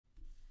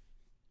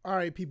All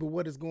right, people,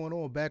 what is going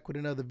on? Back with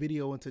another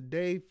video, and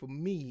today, for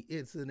me,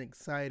 it's an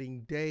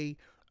exciting day.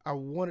 I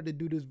wanted to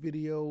do this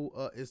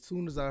video as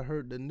soon as I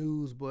heard the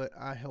news, but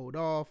I held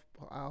off.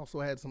 I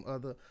also had some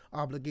other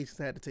obligations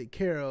I had to take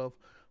care of,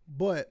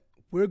 but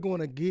we're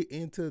going to get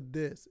into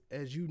this.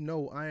 As you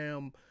know, I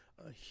am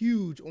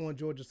huge on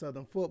Georgia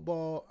Southern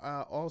football,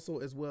 also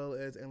as well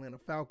as Atlanta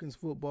Falcons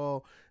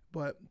football,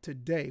 but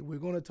today we're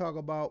going to talk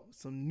about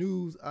some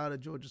news out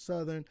of Georgia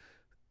Southern,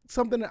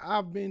 something that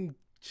I've been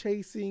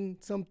chasing,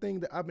 something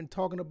that I've been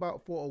talking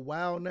about for a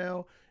while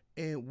now,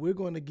 and we're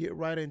going to get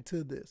right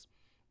into this.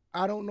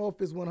 I don't know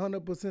if it's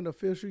 100%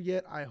 official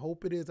yet. I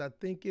hope it is. I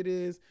think it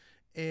is,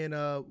 and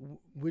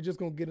we're just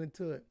going to get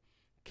into it.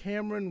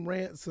 Cameron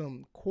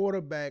Ransom,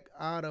 quarterback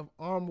out of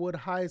Armwood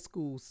High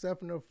School,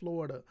 Sefner,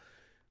 Florida,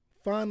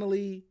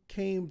 finally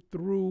came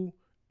through,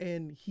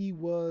 and he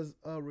was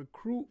a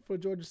recruit for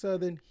Georgia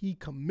Southern. He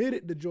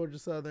committed to Georgia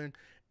Southern,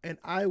 and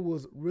I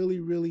was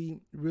really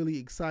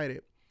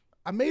excited.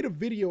 I made a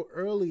video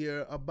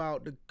earlier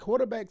about the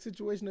quarterback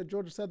situation at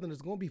Georgia Southern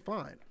is going to be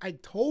fine. I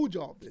told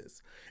y'all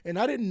this, and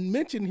I didn't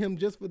mention him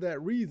just for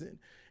that reason.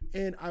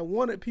 And I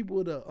wanted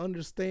people to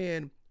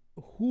understand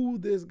who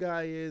this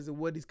guy is and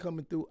what he's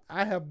coming through.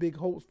 I have big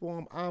hopes for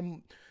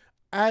him.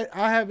 I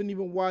haven't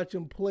even watched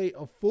him play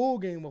a full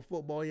game of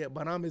football yet,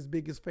 but I'm his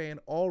biggest fan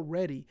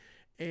already.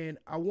 And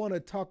I want to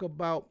talk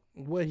about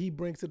what he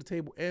brings to the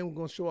table, and we're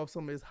going to show off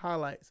some of his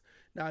highlights.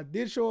 Now, I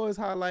did show his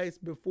highlights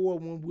before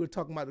when we were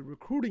talking about the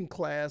recruiting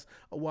class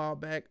a while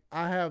back.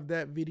 I have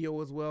that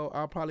video as well.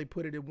 I'll probably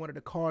put it in one of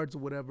the cards or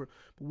whatever,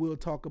 but we'll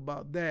talk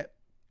about that.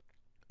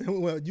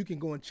 Well, you can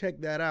go and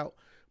check that out.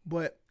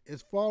 But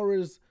as far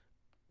as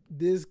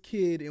this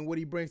kid and what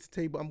he brings to the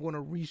table, I'm going to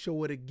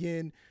re-show it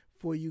again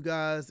for you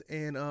guys,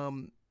 and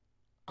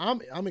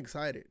I'm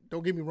excited.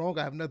 Don't get me wrong,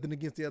 I have nothing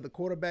against the other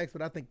quarterbacks,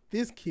 but I think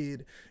this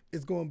kid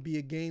is going to be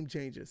a game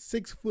changer.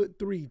 6'3",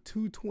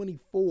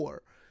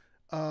 224,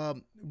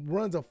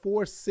 runs a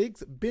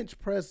 4.6, bench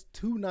press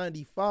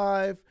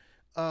 295.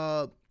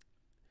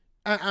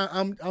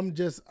 I'm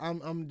just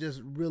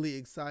really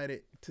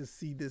excited to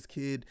see this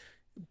kid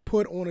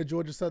put on a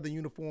Georgia Southern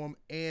uniform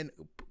and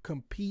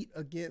compete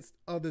against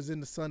others in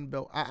the Sun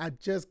Belt. I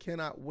just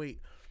cannot wait.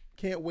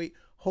 Can't wait.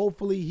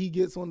 Hopefully he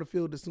gets on the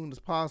field as soon as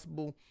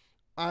possible.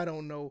 I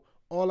don't know.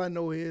 All I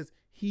know is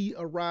he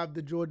arrived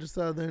at Georgia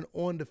Southern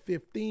on the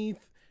 15th,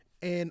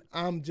 and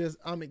I'm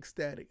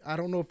ecstatic. I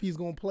don't know if he's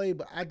going to play,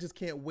 but I just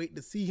can't wait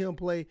to see him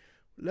play.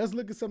 Let's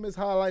look at some of his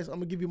highlights. I'm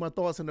going to give you my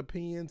thoughts and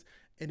opinions,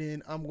 and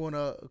then I'm going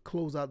to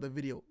close out the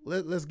video.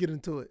 Let's get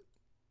into it.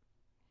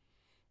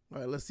 All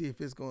right, let's see if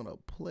it's going to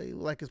play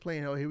like it's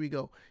playing. Oh, here we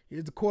go.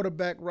 Here's the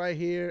quarterback right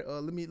here.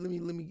 Let me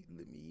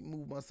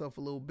move myself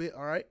a little bit.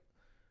 All right.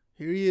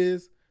 Here he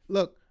is.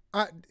 Look,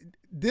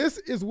 this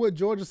is what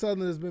Georgia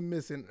Southern has been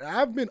missing.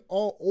 I've been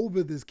all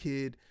over this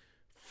kid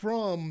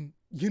from,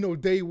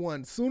 day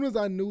one. As soon as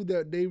I knew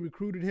that they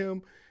recruited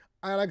him,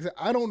 like I said,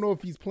 I don't know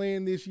if he's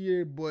playing this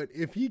year, but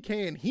if he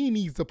can, he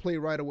needs to play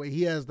right away.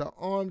 He has the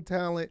arm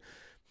talent.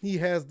 He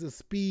has the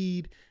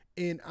speed,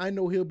 and I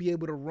know he'll be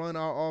able to run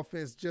our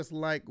offense just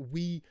like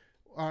we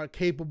are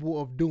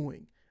capable of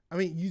doing. I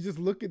mean, you just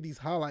look at these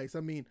highlights. I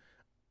mean,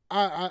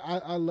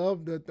 I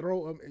love the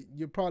throw.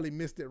 You probably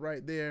missed it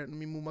right there. Let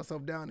me move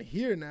myself down to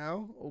here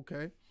now.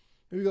 Okay.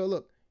 Here we go.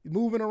 Look, he's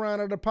moving around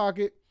out of the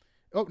pocket.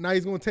 Oh, now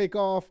he's going to take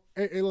off.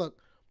 And look,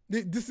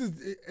 this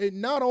is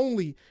not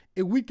only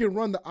if we can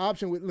run the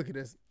option with, look at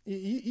this.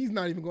 He's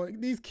not even going.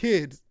 These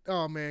kids,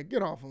 oh, man,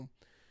 get off him.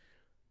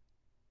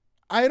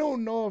 I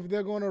don't know if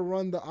they're going to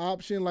run the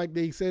option like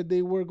they said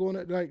they were going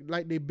to,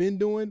 like they've been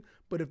doing.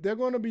 But if they're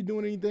going to be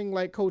doing anything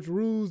like Coach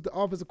Ruse, the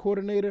offensive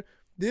coordinator,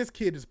 this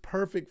kid is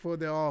perfect for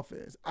their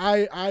offense.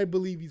 I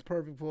believe he's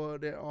perfect for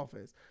their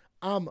offense.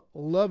 I'm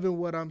loving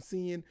what I'm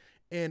seeing,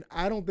 and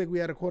I don't think we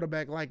had a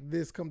quarterback like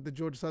this come to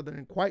Georgia Southern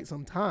in quite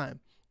some time.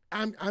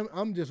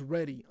 I'm just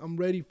ready. I'm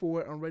ready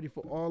for it. I'm ready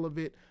for all of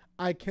it.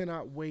 I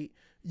cannot wait.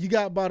 You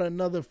got about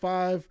another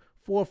 4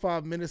 or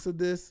 5 minutes of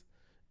this.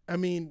 I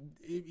mean,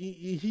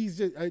 he's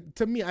just,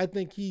 to me, I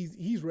think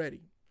he's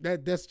ready.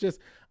 That's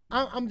just.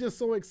 I'm just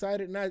so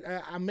excited, and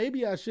I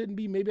maybe I shouldn't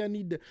be. Maybe I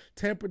need to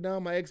temper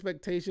down my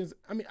expectations.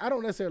 I mean, I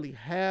don't necessarily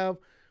have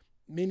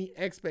many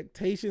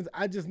expectations.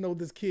 I just know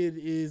this kid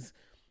is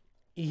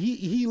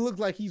he looks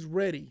like he's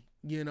ready.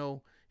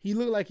 He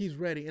looked like he's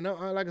ready. And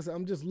like I said,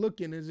 I'm just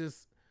looking. It's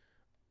just,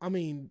 I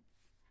mean,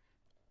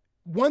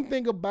 one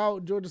thing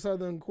about Georgia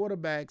Southern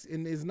quarterbacks,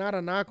 and it's not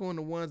a knock on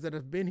the ones that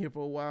have been here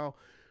for a while,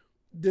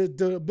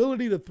 the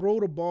ability to throw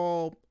the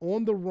ball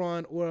on the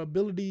run or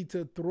ability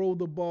to throw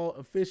the ball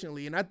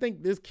efficiently. And I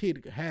think this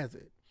kid has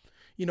it.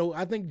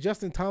 I think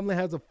Justin Tomlin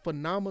has a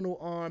phenomenal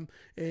arm,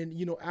 and,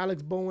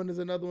 Alex Bowen is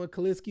another one.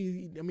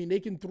 Kaliski, I mean, they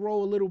can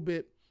throw a little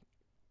bit,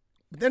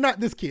 but they're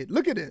not this kid.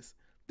 Look at this.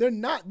 They're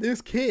not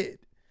this kid.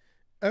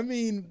 I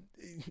mean,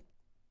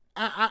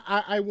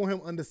 I want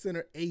him under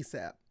center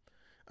ASAP.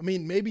 I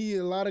mean, maybe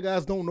a lot of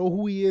guys don't know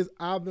who he is.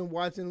 I've been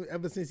watching him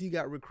ever since he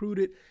got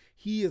recruited.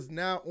 He is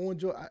now on,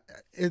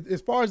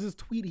 as far as this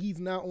tweet, he's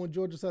now on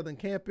Georgia Southern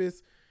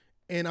campus.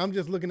 And I'm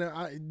just looking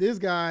at this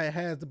guy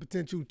has the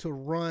potential to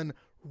run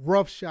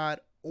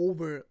roughshod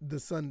over the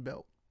Sun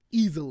Belt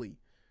easily.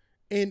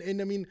 And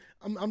I mean,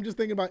 I'm just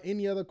thinking about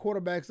any other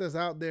quarterbacks that's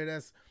out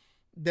there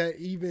that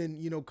even,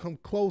 you know, come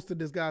close to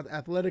this guy's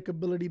athletic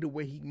ability, the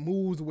way he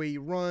moves, the way he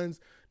runs,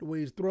 the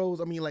way he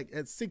throws. I mean, like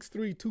at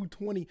 6'3",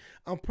 220,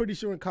 I'm pretty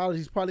sure in college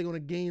he's probably going to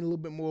gain a little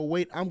bit more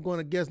weight. I'm going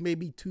to guess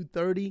maybe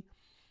 230.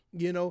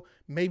 You know,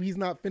 maybe he's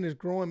not finished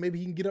growing. Maybe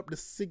he can get up to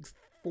 6'4",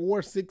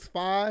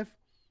 6'5".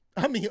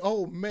 I mean,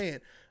 oh man,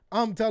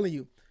 I'm telling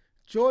you,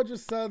 Georgia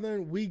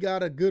Southern, we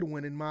got a good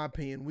one in my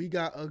opinion. We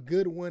got a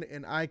good one,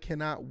 and I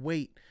cannot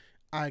wait.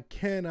 I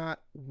cannot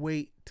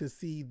wait to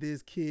see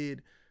this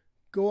kid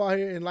go out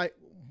here and, like,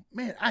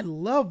 man, I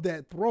love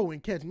that throw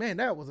and catch. Man,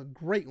 that was a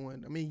great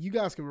one. I mean, you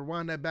guys can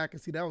rewind that back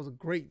and see that was a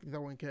great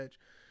throw and catch.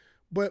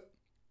 But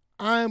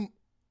I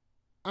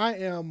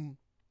am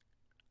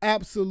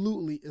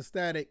absolutely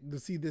ecstatic to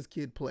see this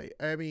kid play.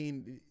 I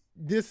mean,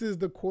 this is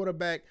the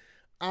quarterback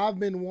I've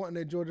been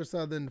wanting at Georgia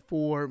Southern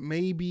for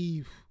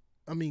maybe,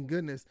 I mean,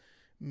 goodness,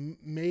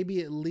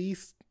 maybe at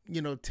least,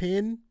 you know,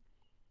 10,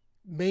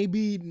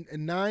 maybe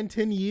 9,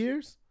 10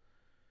 years.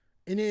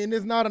 And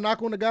it's not a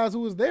knock on the guys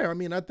who was there. I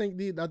mean, I think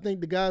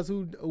the guys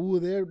who were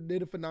there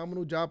did a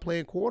phenomenal job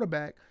playing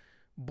quarterback.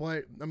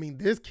 But I mean,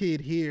 this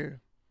kid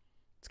here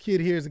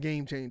is a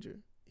game changer.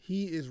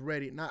 He is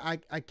ready. Now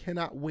I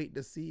cannot wait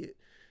to see it.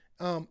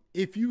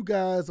 If you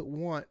guys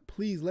want,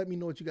 please let me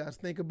know what you guys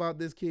think about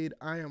this kid.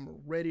 I am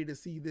ready to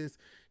see this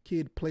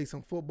kid play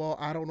some football.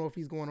 I don't know if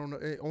he's going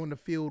on the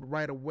field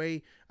right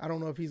away. I don't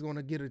know if he's going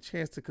to get a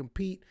chance to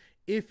compete.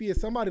 If he is,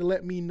 somebody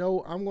let me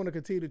know. I'm going to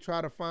continue to try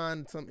to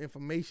find some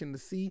information to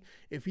see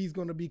if he's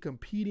going to be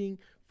competing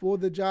for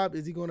the job.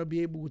 Is he going to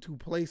be able to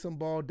play some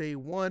ball day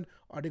one?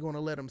 Are they going to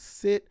let him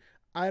sit?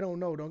 I don't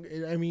know.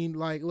 I mean,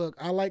 like, look,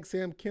 I like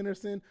Sam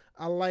Kennerson.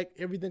 I like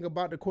everything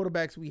about the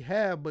quarterbacks we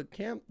have, but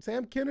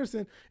Sam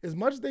Kennerson, as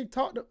much as they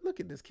talked,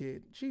 look at this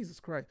kid, Jesus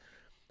Christ.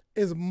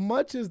 As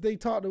much as they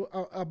talked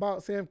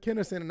about Sam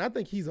Kennerson, and I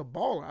think he's a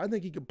baller, I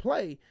think he can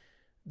play,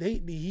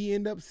 he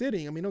ended up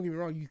sitting. I mean, don't get me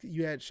wrong,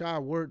 you had Shy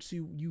Wirtz,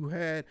 you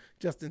had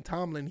Justin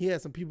Tomlin. He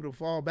had some people to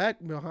fall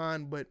back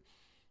behind, but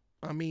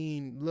I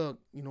mean, look,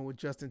 you know, with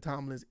Justin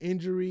Tomlin's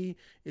injury,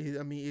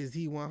 is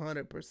he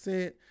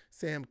 100%?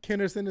 Sam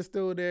Kennerson is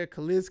still there.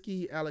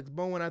 Kaliski, Alex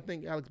Bowen, I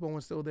think Alex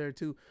Bowen's still there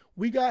too.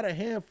 We got a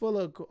handful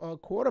of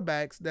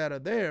quarterbacks that are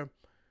there,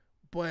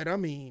 but I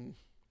mean,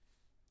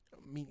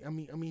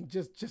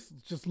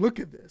 just look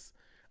at this.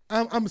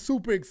 I'm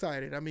super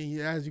excited. I mean,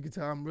 as you can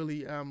tell, I'm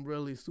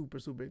really super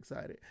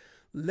excited.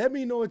 Let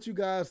me know what you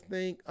guys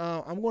think.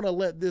 I'm going to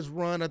let this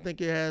run. I think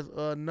it has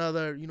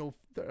another,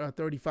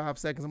 35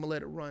 seconds. I'm going to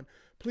let it run.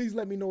 Please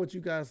let me know what you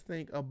guys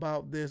think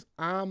about this.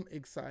 I'm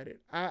excited.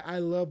 I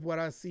love what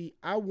I see.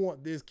 I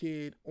want this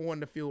kid on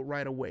the field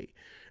right away.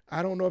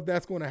 I don't know if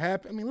that's going to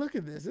happen. I mean, look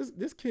at this.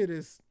 This kid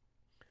is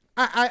 –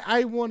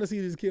 I want to see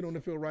this kid on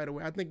the field right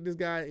away. I think this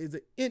guy is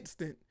an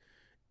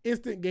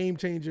instant game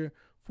changer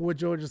for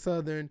Georgia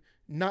Southern.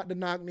 Not to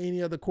knock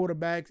any other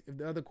quarterbacks. If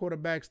the other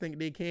quarterbacks think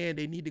they can,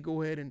 they need to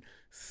go ahead and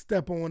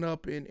step on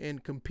up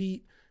and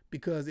compete.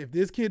 Because if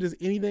this kid is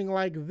anything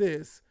like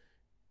this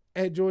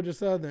at Georgia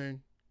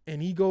Southern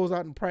and he goes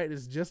out and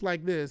practice just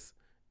like this,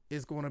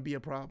 it's going to be a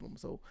problem.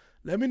 So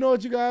let me know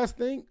what you guys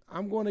think.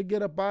 I'm going to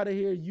get up out of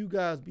here. You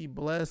guys be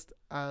blessed.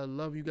 I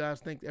love you guys.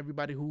 Thanks to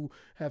everybody who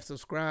have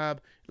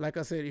subscribed. Like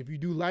I said, if you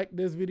do like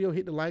this video,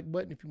 hit the like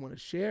button. If you want to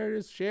share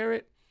this, share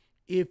it.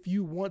 If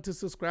you want to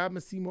subscribe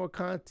and see more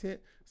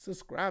content,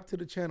 subscribe to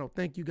the channel.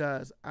 Thank you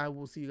guys. I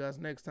will see you guys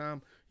next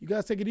time. You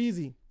guys take it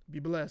easy. Be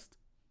blessed.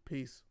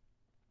 Peace.